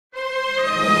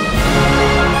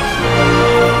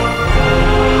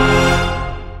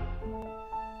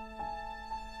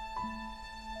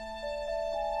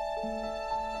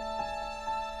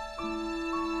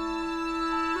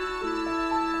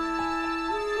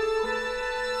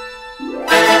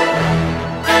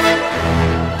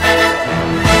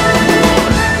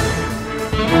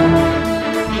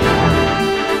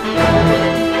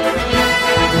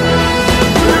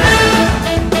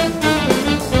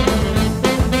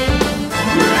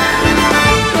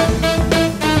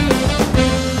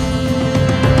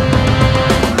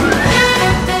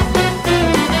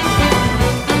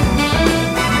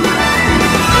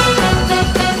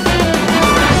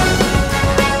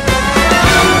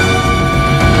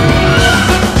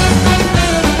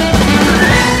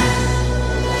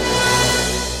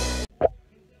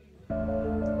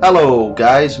Hello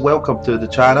guys, welcome to the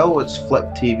channel. It's Flip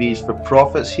TVs for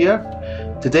Profits here.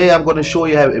 Today I'm going to show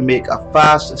you how to make a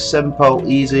fast, simple,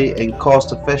 easy and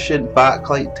cost efficient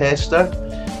backlight tester.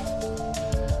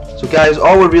 So guys,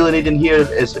 all we're really needing here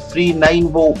is 3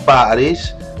 9-volt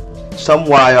batteries, some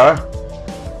wire,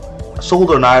 a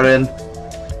soldering iron,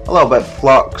 a little bit of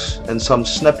flux and some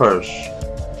snippers.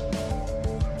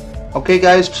 Okay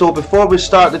guys, so before we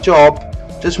start the job,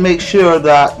 just make sure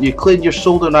that you clean your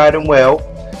soldering iron well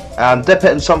and dip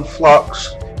it in some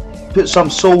flux, put some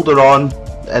solder on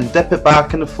and dip it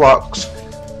back in the flux,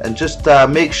 and just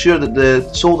make sure that the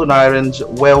soldering iron's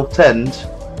well tinned.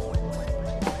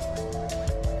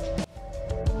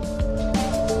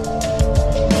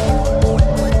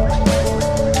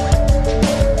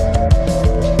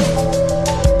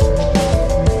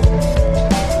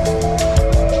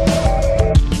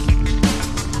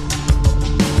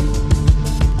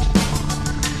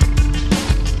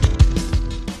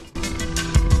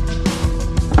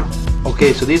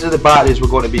 Okay, so these are the batteries we're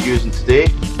going to be using today.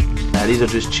 These are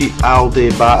just cheap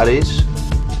Aldi batteries,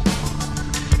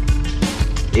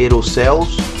 Aero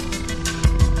cells.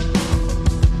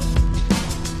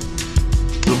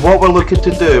 And what we're looking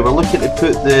to do, we're looking to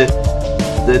put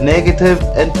the negative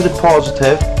into the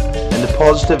positive and the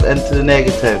positive into the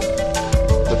negative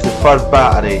with the third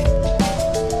battery.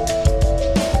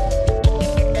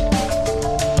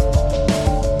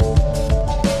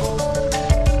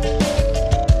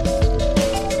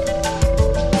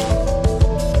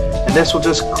 And this will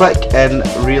just click in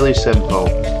really simple.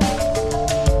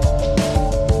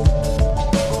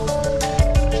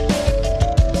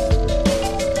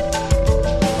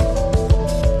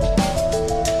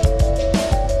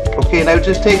 Okay, now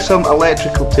just take some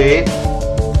electrical tape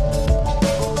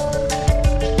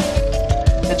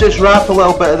and just wrap a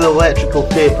little bit of the electrical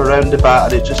tape around the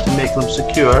battery just to make them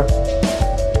secure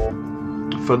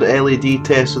for the LED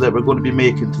tester that we're going to be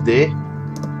making today.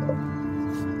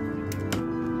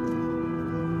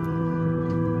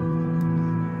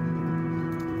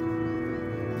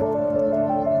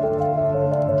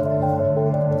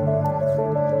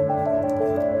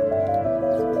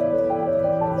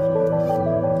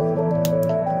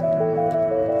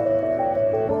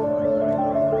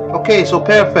 Okay, so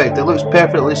perfect, it looks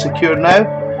perfectly secure now.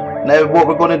 Now what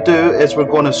we're going to do is we're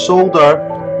going to solder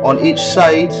on each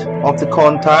side of the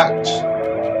contacts.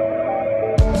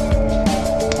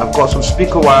 I've got some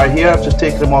speaker wire here, I've just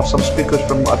taken them off some speakers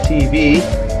from a TV.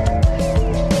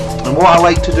 And what I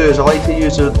like to do is I like to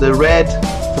use the red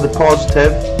for the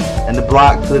positive and the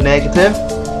black for the negative.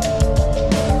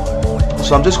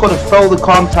 So I'm just going to fill the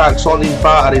contacts on these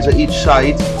batteries at each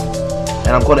side and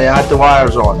I'm going to add the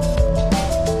wires on.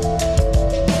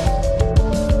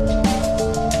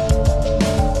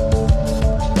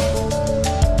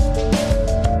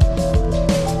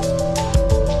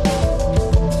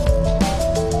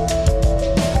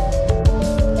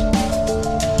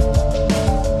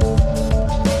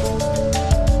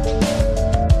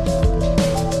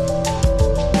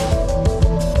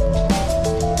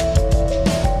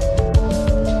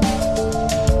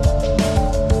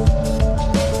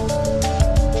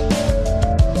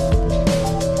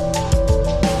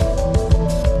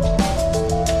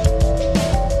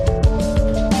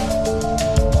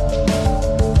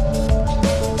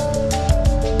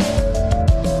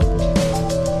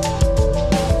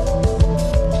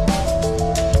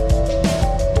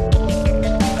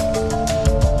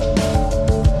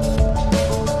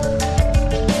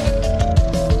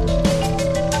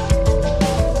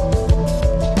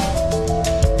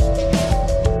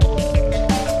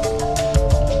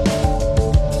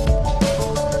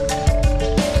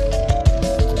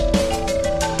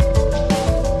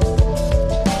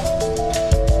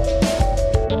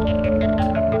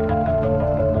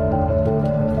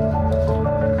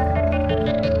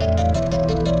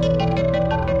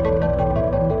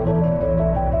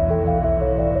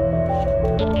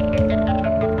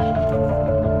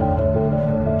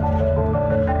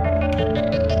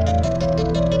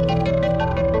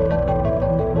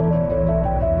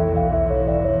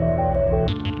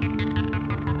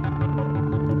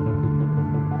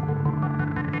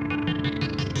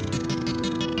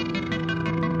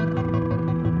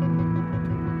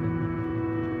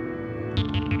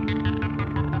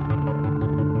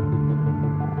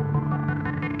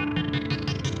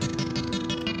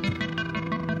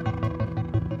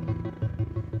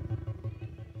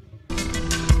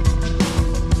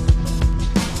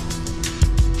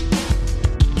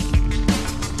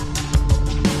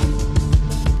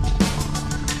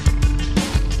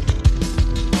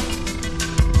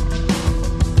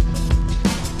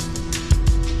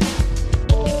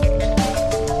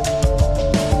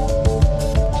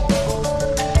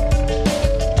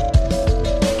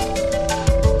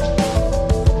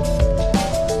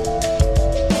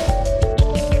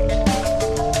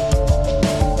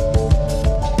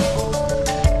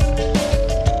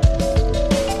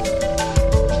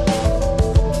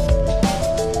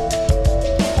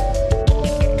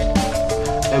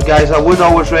 Guys, I would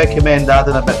always recommend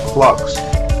adding a bit of flux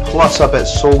plus a bit of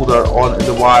solder onto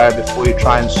the wire before you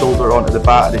try and solder onto the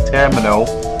battery terminal.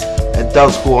 It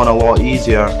does go on a lot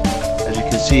easier. As you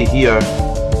can see here,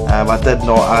 I did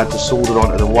not add the solder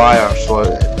onto the wire, so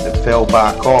it fell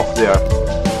back off there.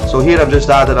 So here I'm just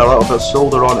adding a little bit of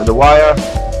solder onto the wire.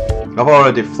 I've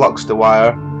already fluxed the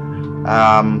wire,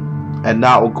 and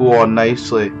that will go on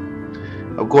nicely.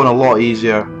 It'll go on a lot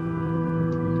easier.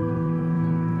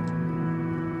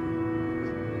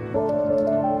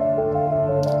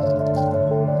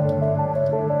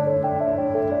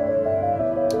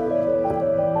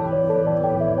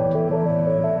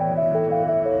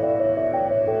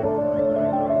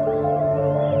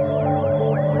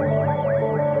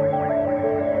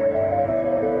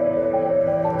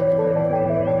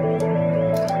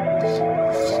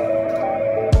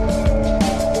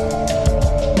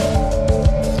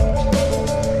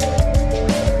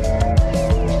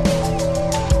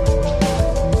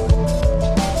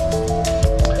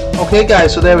 Okay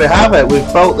guys, so there we have it.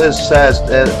 We've built this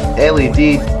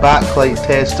LED backlight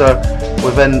tester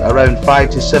within around 5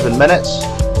 to 7 minutes.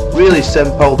 Really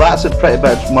simple. That's pretty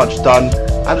much done.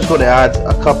 I'm just going to add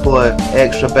a couple of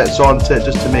extra bits onto it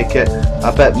just to make it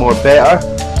a bit more better.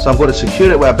 So I'm going to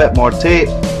secure it with a bit more tape.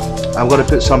 I'm going to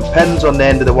put some pins on the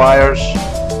end of the wires,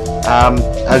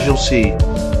 as you'll see.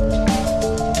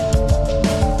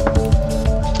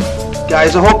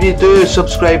 Guys, I hope you do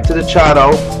subscribe to the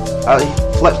channel.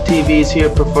 Flip TVs here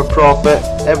for profit.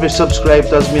 Every subscribe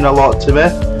does mean a lot to me.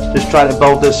 Just trying to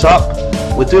build this up.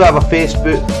 We do have a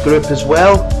Facebook group as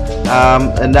well,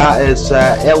 and that is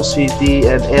LCD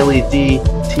and LED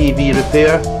TV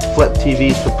repair, Flip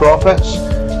TVs for profits,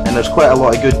 and there's quite a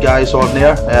lot of good guys on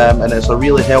there, and it's a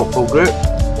really helpful group.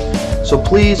 So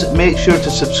please make sure to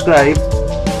subscribe,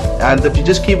 and if you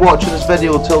just keep watching this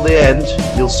video till the end,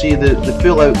 you'll see the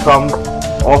full outcome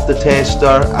of the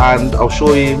tester, and I'll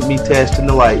show you me testing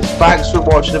the lights. Thanks for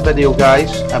watching the video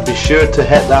guys, and be sure to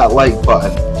hit that like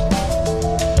button.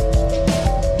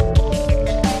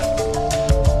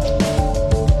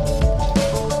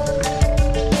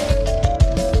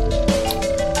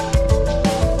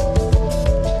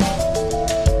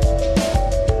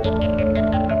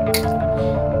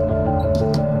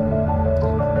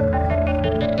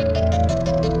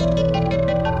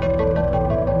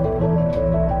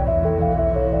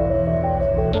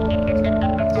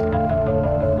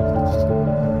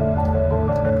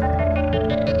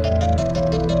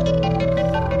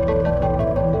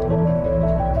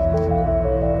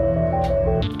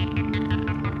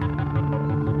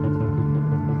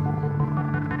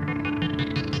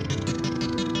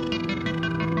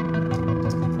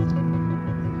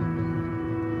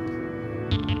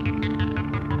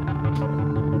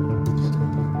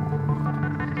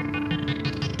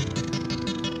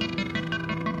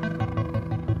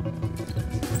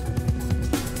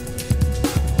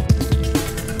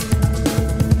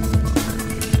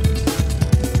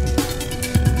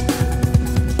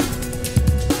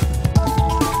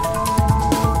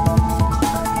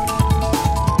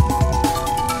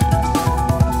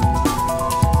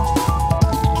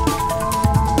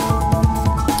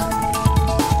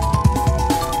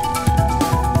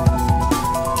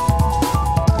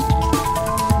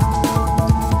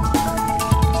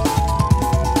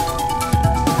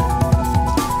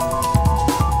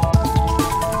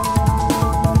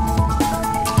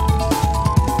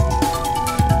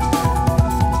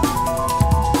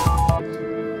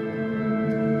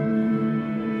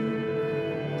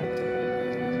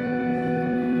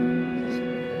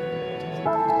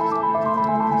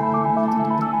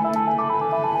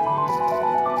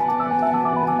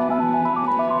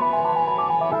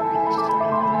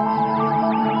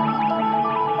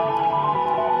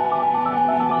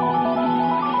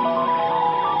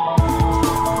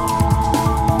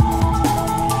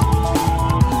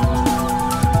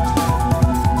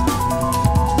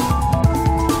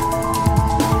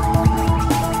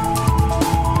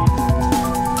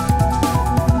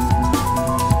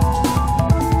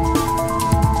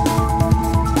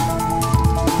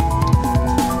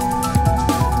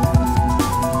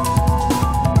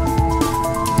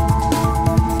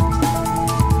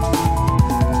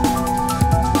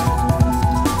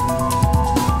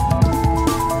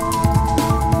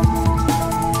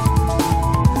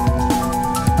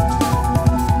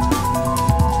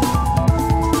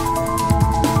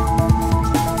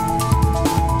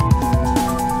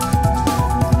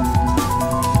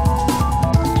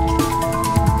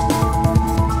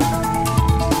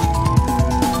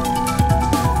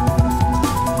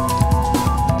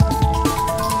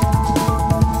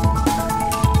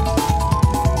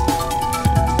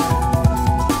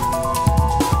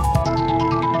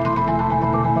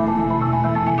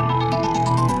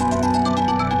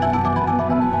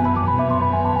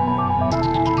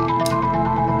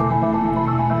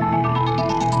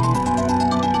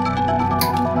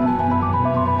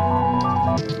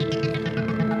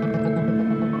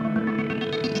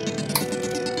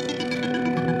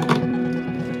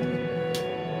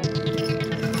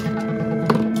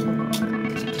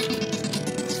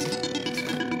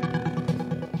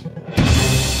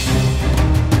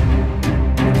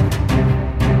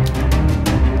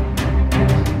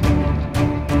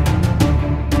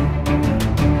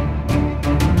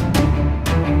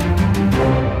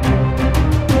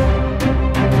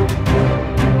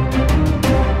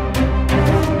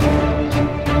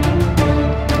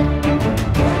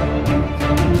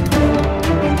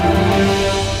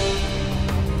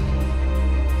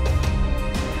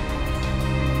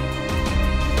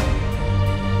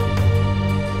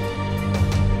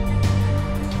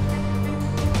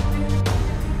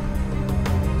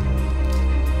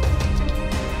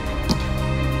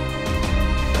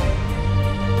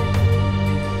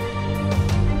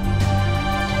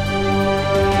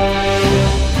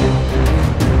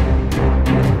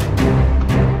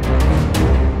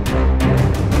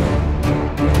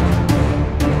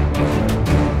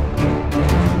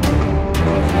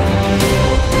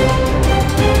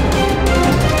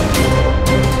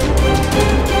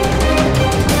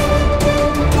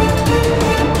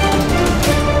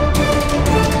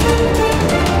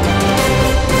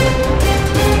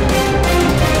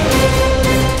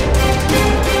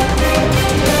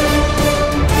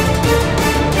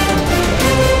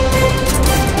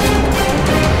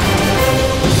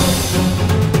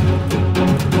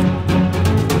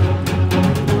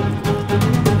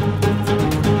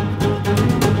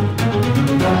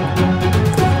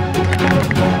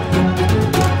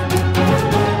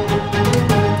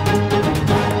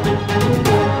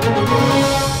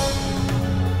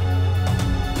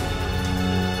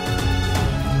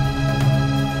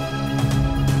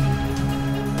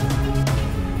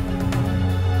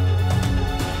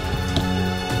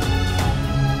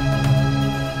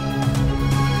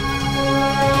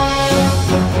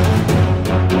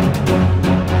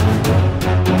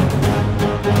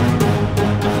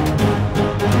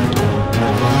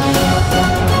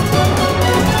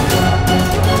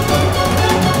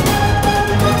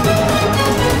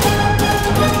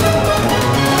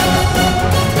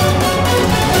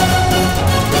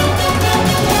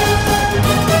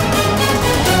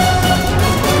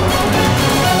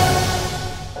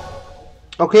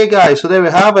 Okay guys, so there we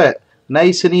have it.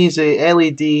 Nice and easy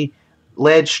LED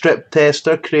strip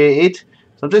tester created.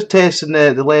 So I'm just testing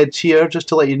the LEDs here just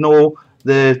to let you know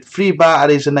the 3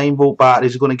 batteries and 9-volt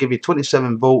batteries are going to give you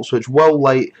 27 volts, which will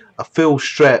light a full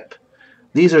strip.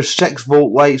 These are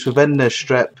 6-volt lights within this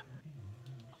strip,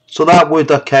 so that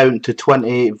would account to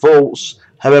 28 volts.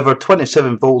 However,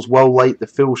 27 volts will light the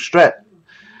full strip.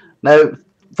 Now,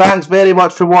 thanks very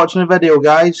much for watching the video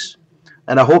guys,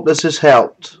 and I hope this has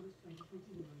helped.